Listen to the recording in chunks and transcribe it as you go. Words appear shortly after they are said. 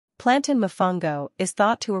Plantain mofongo is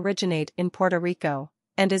thought to originate in Puerto Rico,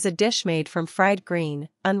 and is a dish made from fried green,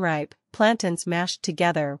 unripe, plantains mashed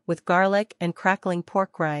together with garlic and crackling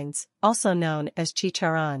pork rinds, also known as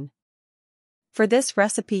chicharrón. For this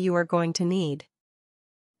recipe you are going to need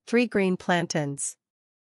 3 green plantains,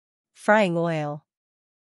 frying oil,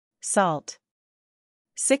 salt,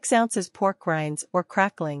 6 ounces pork rinds or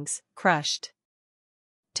cracklings, crushed.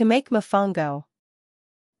 To make mofongo,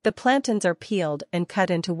 the plantains are peeled and cut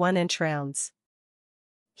into 1-inch rounds.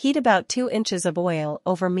 Heat about 2 inches of oil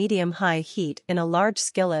over medium-high heat in a large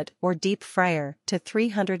skillet or deep fryer to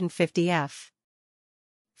 350 F.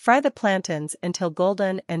 Fry the plantains until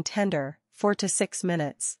golden and tender, 4 to 6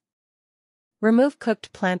 minutes. Remove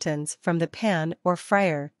cooked plantains from the pan or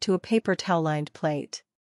fryer to a paper towel-lined plate.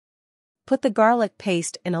 Put the garlic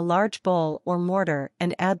paste in a large bowl or mortar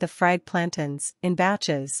and add the fried plantains in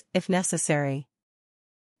batches if necessary.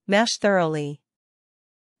 Mash thoroughly.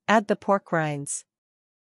 Add the pork rinds.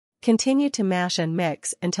 Continue to mash and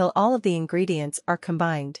mix until all of the ingredients are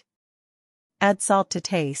combined. Add salt to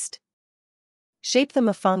taste. Shape the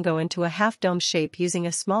mofongo into a half-dome shape using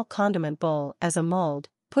a small condiment bowl as a mold.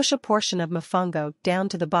 Push a portion of mofongo down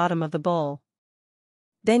to the bottom of the bowl.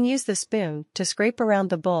 Then use the spoon to scrape around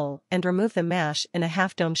the bowl and remove the mash in a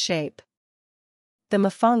half-dome shape. The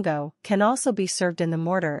mofongo can also be served in the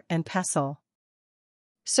mortar and pestle.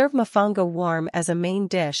 Serve mofongo warm as a main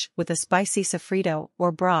dish with a spicy sofrito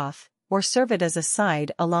or broth, or serve it as a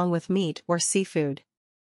side along with meat or seafood.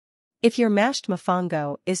 If your mashed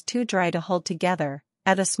mofongo is too dry to hold together,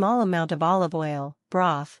 add a small amount of olive oil,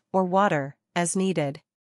 broth, or water, as needed.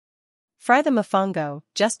 Fry the mofongo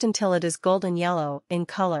just until it is golden yellow in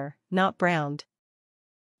color, not browned.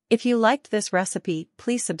 If you liked this recipe,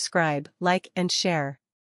 please subscribe, like, and share.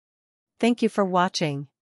 Thank you for watching.